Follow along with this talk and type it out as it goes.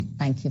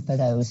Thank you for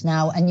those.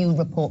 Now, a new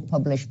report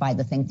published by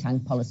the think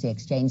tank Policy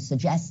Exchange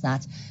suggests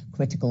that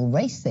critical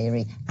race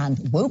theory and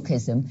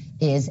wokeism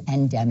is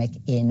endemic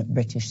in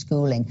British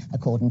schooling.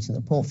 According to the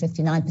report,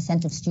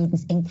 59% of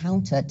students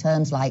encounter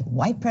terms like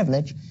white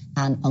privilege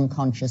and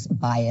unconscious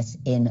bias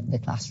in the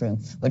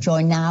classroom. We're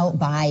joined now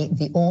by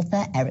the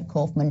author, Eric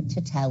Kaufman,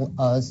 to tell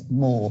us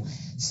more.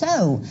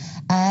 So,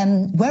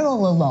 we're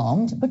all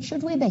alarmed, but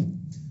should we be?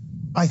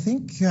 I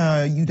think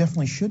you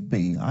definitely should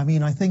be. I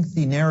mean, I think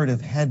the narrative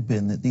had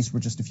been that these were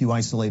just a few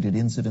isolated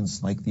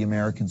incidents like the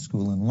American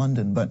school in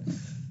London, but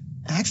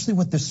actually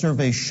what this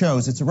survey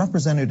shows, it's a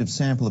representative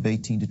sample of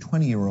 18 to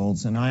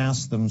 20-year-olds, and I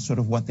asked them sort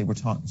of what they were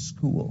taught in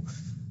school.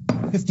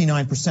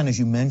 59%, as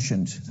you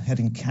mentioned, had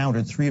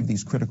encountered three of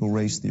these critical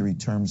race theory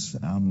terms,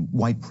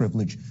 white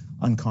privilege,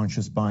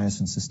 unconscious bias,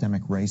 and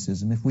systemic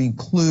racism. If we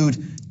include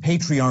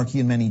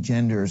patriarchy and many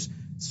genders,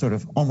 sort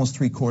of almost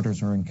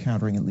 3/4 are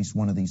encountering at least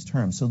one of these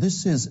terms. So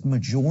this is a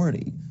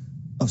majority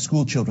of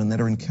school children that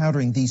are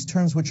encountering these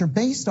terms, which are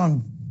based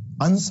on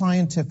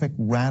unscientific,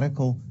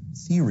 radical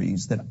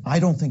theories that I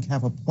don't think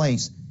have a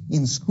place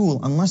in school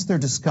unless they're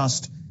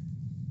discussed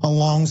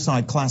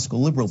alongside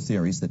classical liberal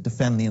theories that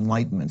defend the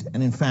Enlightenment.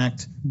 And in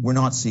fact, we're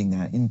not seeing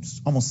that. In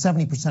almost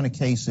 70% of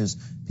cases,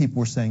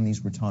 people were saying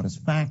these were taught as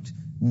fact,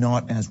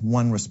 not as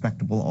one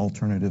respectable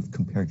alternative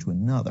compared to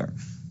another.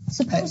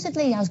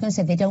 Supposedly, I was going to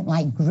say they don't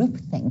like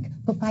groupthink,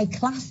 but by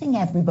classing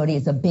everybody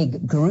as a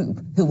big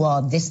group who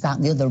are this, that,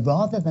 and the other,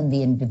 rather than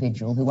the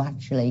individual who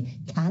actually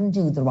can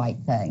do the right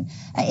thing,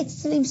 it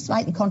seems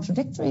slightly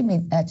contradictory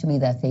to me,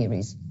 their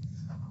theories.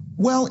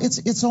 Well,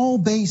 it's all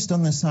based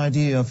on this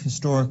idea of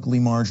historically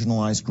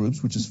marginalized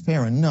groups, which is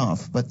fair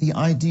enough, but the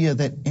idea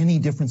that any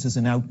differences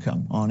in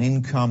outcome, on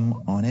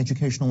income, on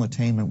educational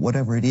attainment,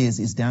 whatever it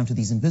is down to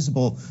these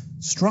invisible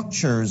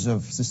structures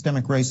of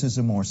systemic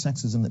racism or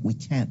sexism that we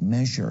can't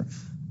measure.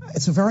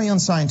 It's a very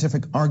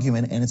unscientific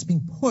argument, and it's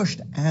being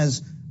pushed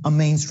as a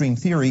mainstream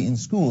theory in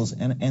schools,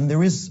 and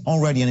there is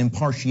already an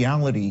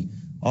impartiality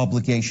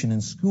obligation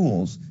in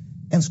schools.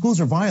 And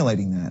schools are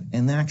violating that.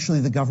 And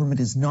actually the government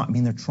is not, I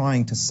mean, they're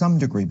trying to some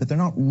degree, but they're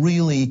not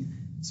really,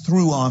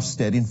 through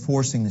Ofsted,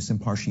 enforcing this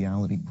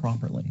impartiality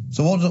properly.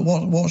 So what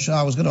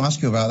I was going to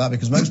ask you about that,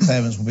 because most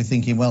parents will be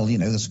thinking, well, you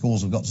know, the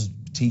schools have got to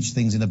teach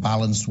things in a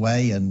balanced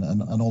way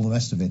and all the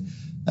rest of it.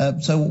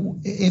 So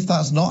if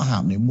that's not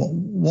happening,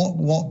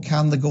 what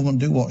can the government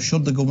do? What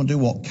should the government do?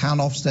 What can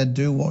Ofsted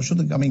do?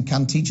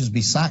 Can teachers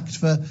be sacked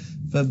for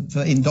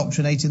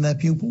indoctrinating their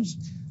pupils?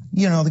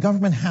 You know, the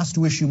government has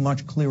to issue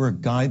much clearer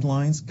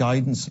guidelines,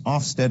 guidance,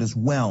 Ofsted as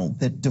well,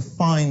 that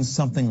defines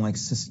something like,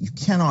 you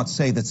cannot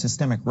say that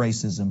systemic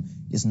racism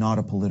is not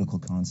a political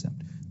concept.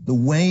 The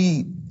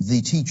way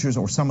the teachers,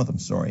 or some of them,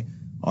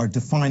 are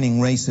defining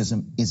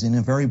racism is in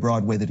a very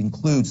broad way that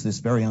includes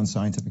this very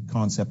unscientific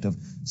concept of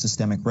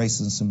systemic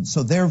racism.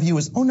 So their view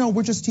is, oh no,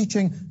 we're just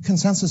teaching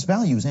consensus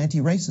values,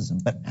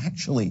 anti-racism. But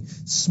actually,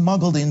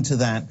 smuggled into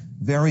that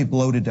very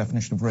bloated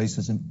definition of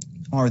racism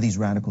are these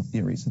radical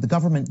theories. So the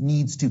government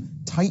needs to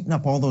tighten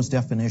up all those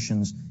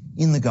definitions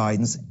in the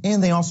guidance,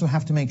 and they also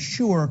have to make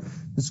sure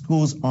the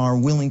schools are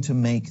willing to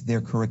make their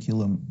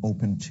curriculum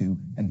open to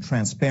and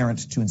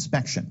transparent to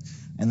inspection.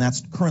 And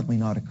that's currently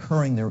not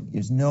occurring. There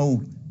is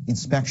no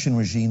inspection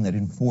regime that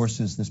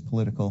enforces this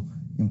political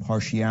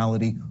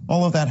impartiality.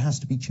 All of that has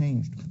to be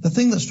changed. The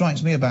thing that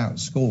strikes me about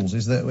schools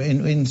is that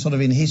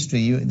in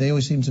history, they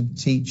always seem to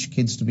teach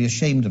kids to be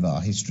ashamed of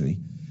our history.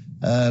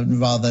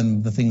 Rather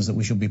than the things that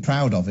we should be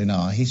proud of in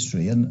our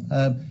history. And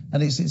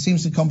it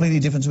seems completely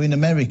different to in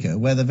America,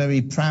 where they're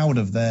very proud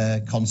of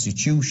their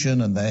constitution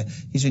and their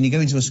history. And you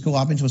go into a school,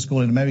 I've been to a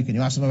school in America, and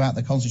you ask them about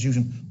the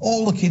constitution,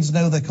 all the kids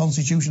know their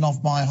constitution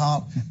off by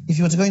heart. If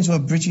you were to go into a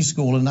British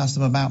school and ask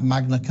them about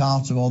Magna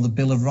Carta or the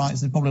Bill of Rights,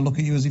 they'd probably look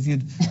at you as if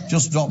you'd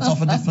just dropped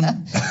off a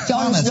different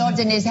John's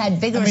nodding his head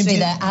vigorously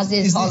there, as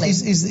is Holly.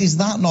 Is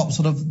that not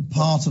sort of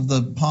part of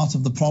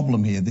the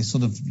problem here? This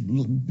sort of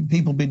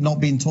people not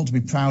being taught to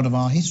be proud of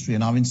our history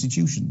and our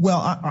institutions?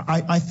 Well,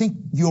 I think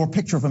your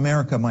picture of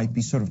America might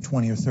be sort of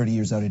 20 or 30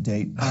 years out of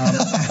date.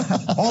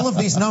 All of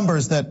these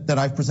numbers that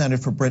I've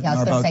presented for Britain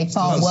are about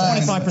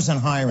 25%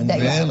 higher in the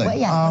US. Really?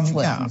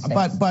 Well,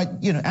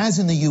 But you know, as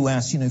in the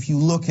US, you know, if you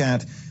look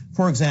at,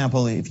 for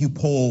example, if you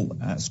poll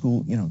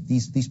school, you know,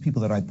 these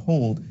people that I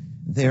polled,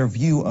 their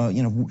view,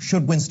 you know,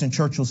 should Winston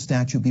Churchill's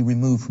statue be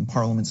removed from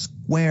Parliament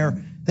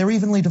Square? They're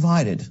evenly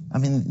divided. I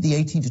mean, the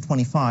 18 to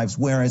 25s,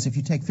 whereas if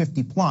you take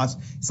 50 plus,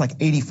 it's like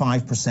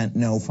 85%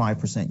 no,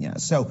 5%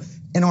 yes. So,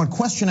 and on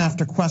question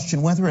after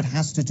question, whether it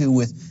has to do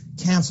with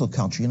cancel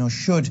culture, you know,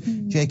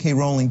 should J.K.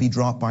 Rowling be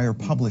dropped by her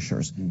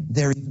publishers?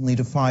 They're evenly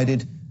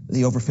divided.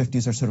 The over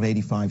 50s are sort of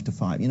 85 to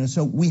 5. You know,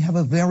 so we have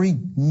a very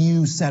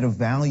new set of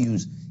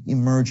values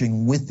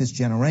emerging with this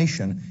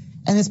generation.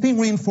 And it's being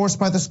reinforced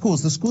by the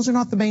schools. The schools are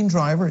not the main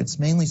driver. It's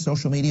mainly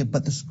social media,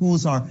 but the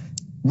schools are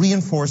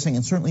reinforcing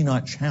and certainly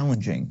not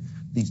challenging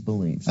these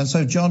beliefs. And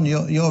so, John,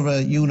 you're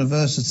a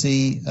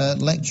university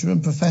lecturer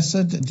and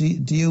professor.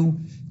 Do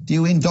Do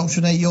you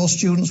indoctrinate your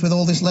students with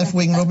all this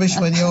left-wing rubbish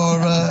when you're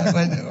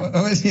teaching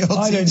them?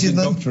 I don't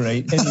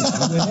indoctrinate anyone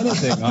with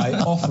anything.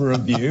 I offer a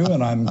view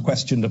and I'm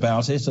questioned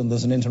about it and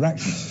there's an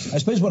interaction. I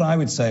suppose what I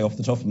would say off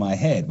the top of my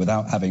head,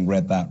 without having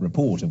read that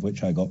report, of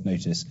which I got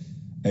notice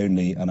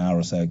only an hour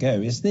or so ago,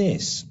 is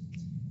this.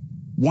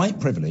 White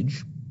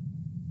privilege,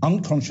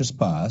 unconscious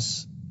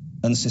bias,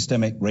 and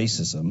systemic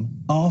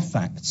racism are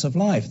facts of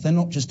life. They're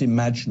not just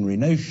imaginary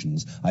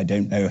notions. I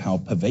don't know how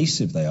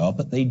pervasive they are,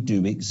 but they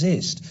do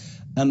exist.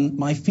 And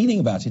my feeling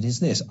about it is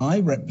this.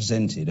 I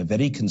represented a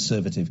very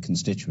conservative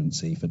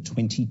constituency for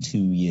 22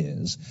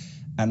 years,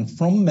 and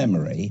from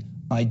memory,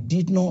 I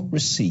did not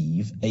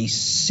receive a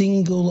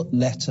single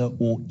letter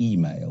or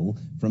email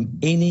from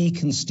any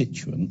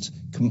constituent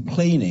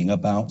complaining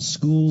about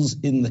schools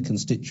in the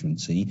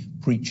constituency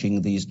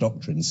preaching these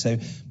doctrines. So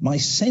my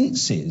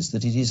sense is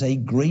that it is a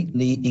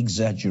greatly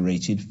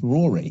exaggerated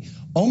furore.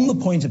 On the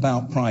point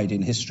about pride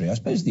in history, I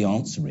suppose the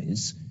answer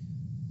is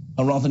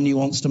a rather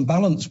nuanced and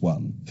balanced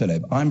one,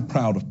 Philip. I'm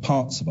proud of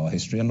parts of our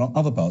history and not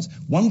other parts.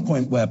 One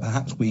point where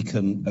perhaps we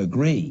can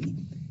agree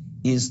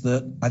is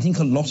that I think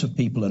a lot of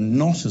people are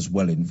not as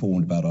well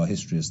informed about our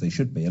history as they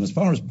should be. And as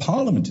far as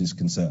Parliament is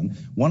concerned,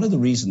 one of the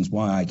reasons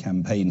why I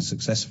campaigned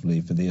successfully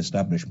for the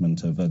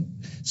establishment of a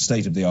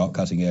state-of-the-art,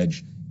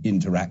 cutting-edge,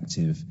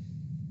 interactive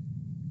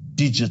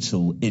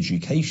digital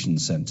education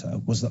centre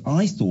was that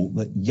I thought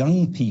that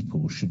young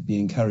people should be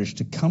encouraged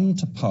to come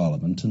to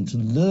Parliament and to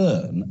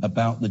learn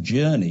about the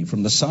journey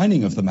from the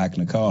signing of the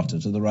Magna Carta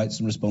to the rights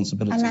and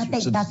responsibilities. And I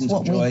think that's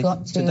what we've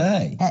got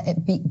to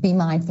be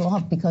mindful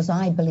of, because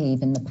I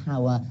believe in the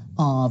power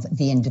of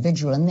the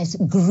individual, and this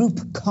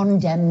group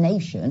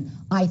condemnation,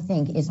 I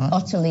think, is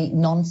utterly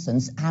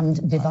nonsense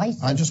and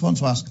divisive. I just want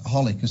to ask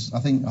Holly, because I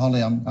think,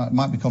 Holly, I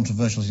might be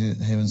controversial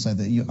here and say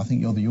that I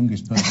think you're the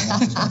youngest person on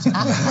this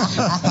particular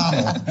panel.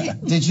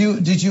 Did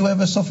you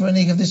ever suffer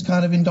any of this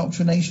kind of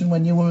indoctrination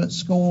when you were at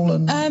school?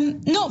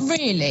 And not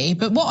really,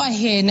 but what I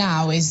hear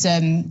now is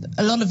a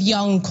lot of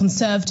young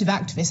conservative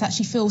activists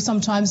actually feel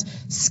sometimes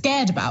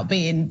scared about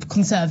being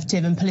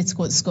conservative and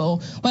political at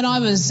school. When I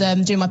was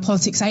doing my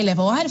politics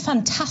A-level, I had a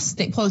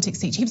fantastic politics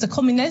teacher. He was a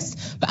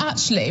communist, but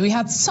actually we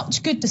had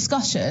such good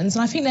discussions,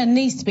 and I think there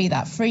needs to be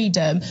that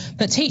freedom,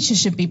 but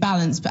teachers should be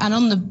balanced. And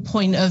on the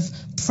point of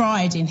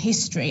pride in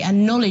history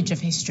and knowledge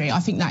of history, I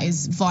think that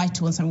is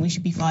vital and something we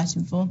should be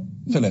fighting for.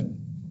 Philip,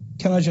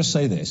 can I just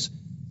say this?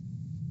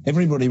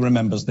 Everybody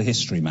remembers the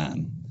history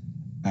man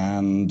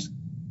and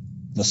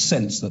the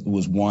sense that there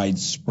was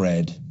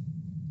widespread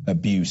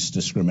abuse,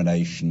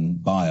 discrimination,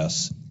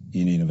 bias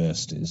in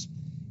universities.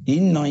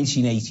 In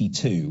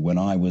 1982, when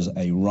I was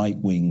a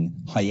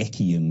right-wing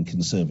Hayekian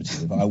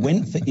conservative, I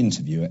went for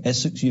interview at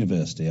Essex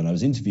University, and I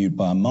was interviewed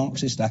by a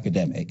Marxist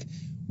academic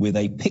with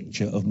a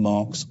picture of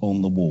Marx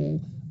on the wall,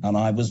 and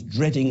I was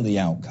dreading the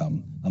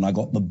outcome, and I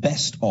got the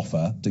best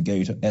offer to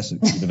go to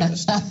Essex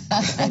University.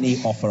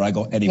 Any offer I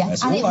got anywhere. Yeah,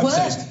 so and it all I'm worked.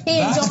 saying is, He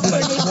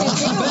indoctrinated you.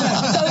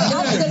 So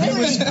absolutely, you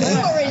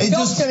were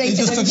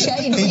indoctrinated and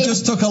changed. It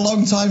just took a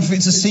long time for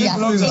it to see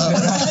through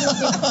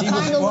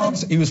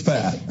that. He was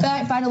fair.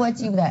 Final word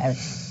to you there, Eric.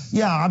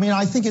 Yeah, I mean,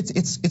 I think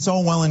it's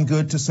all well and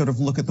good to sort of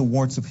look at the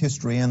warts of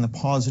history and the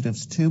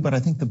positives too, but I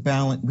think the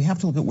balance, we have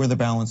to look at where the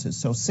balance is.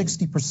 So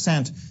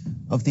 60%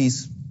 of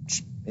these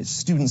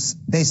students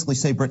basically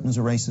say Britain's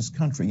a racist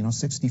country,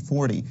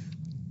 60-40.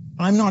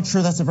 I'm not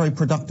sure that's a very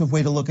productive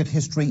way to look at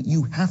history.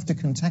 You have to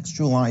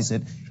contextualize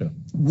it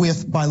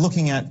by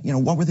looking at,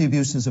 what were the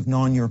abuses of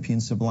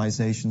non-European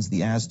civilizations,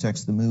 the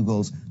Aztecs, the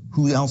Mughals,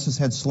 who else has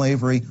had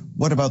slavery,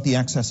 what about the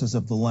excesses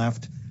of the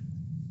left,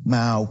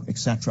 Mao,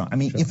 etc. I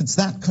mean, if it's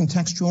that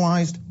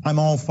contextualized, I'm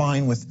all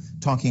fine with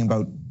talking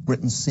about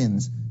Britain's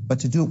sins,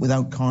 but to do it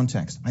without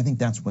context, I think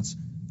that's what's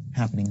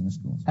happening in the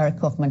schools. Eric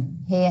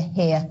Kaufman, here.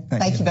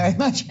 Thank you very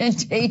much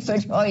indeed for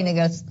joining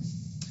us.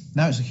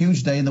 Now it's a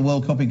huge day in the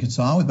World Cup in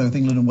Qatar with both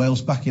England and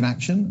Wales back in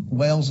action.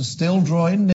 Wales are still drawing